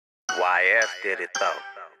YF did it though.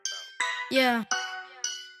 Yeah.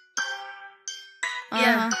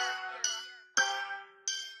 Yeah.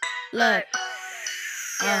 Look.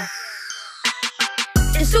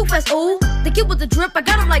 Jaiden2Fast, ooh. The kid with the drip, I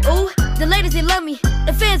got him like ooh. The ladies, they love me.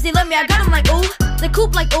 The fans, they love me, I got him like ooh. The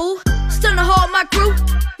coupe like ooh. Stunning hard, my crew.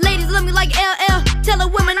 Ladies love me like LL. Tell the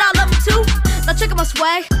women I love them too. Now check out my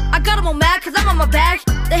swag. I got them on mad, cause I'm on my bag.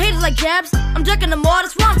 The haters like jabs. I'm ducking them all,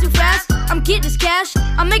 that's why I'm too fast. I'm getting this cash.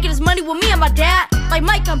 I'm making this money with me and my dad. Like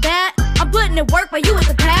Mike, I'm bad. I'm putting in work, but you with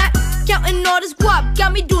the pad. Counting all this guap,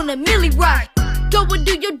 got me doing a milli rock. Go and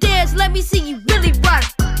do your dance, let me see you really rock.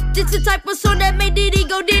 This the type of song that made Diddy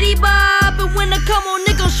go Diddy bop. And when I come on,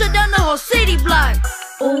 nigga, shut down the whole city block.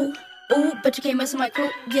 Ooh, ooh, but you can't mess with my crew,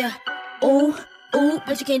 yeah. Ooh, ooh,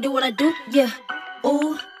 but you can't do what I do, yeah.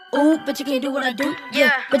 Ooh, ooh, but you can't do what I do,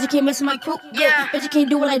 yeah. But you can't mess with my crew, yeah. But you can't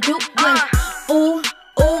do what I do, yeah. Ooh,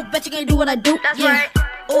 ooh, but you can't do what I do, yeah.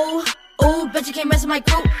 Ooh, ooh, but you can't mess with my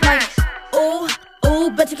crew, like. Ooh, ooh,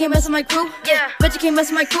 but you can't mess with my crew, yeah. But you can't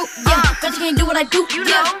mess with my crew, yeah. But you can't do what I do,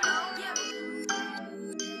 yeah.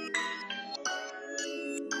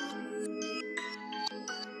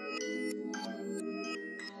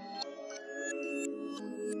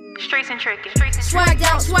 Streets and tricky.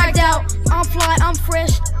 Swagged out, I'm fly, I'm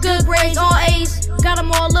fresh. Good grades, all A's, got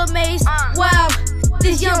them all amazed. Wow,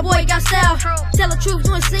 this young boy got style. Tell the truth,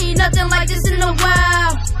 you ain't seen nothing like this in a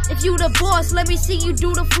while. If you the boss, let me see you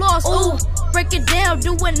do the floss. Ooh, break it down,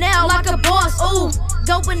 do it now like a boss. Ooh,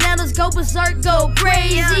 go bananas, go berserk, go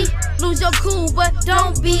crazy. Lose your cool, but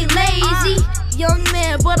don't be lazy. Young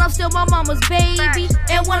man, but I'm still my mama's baby.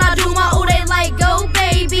 And when I do my ooh, they like go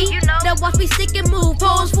baby. They watch me stick and move,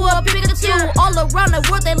 pose for a pick or two. All around the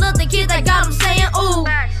world, they love the kid that got them saying ooh.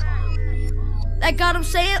 That got them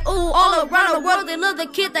saying ooh. All around the world, they love the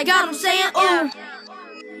kid that got them saying ooh.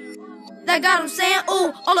 That got them saying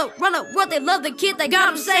ooh. All around the world, they love the kid that got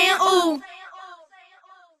them saying ooh.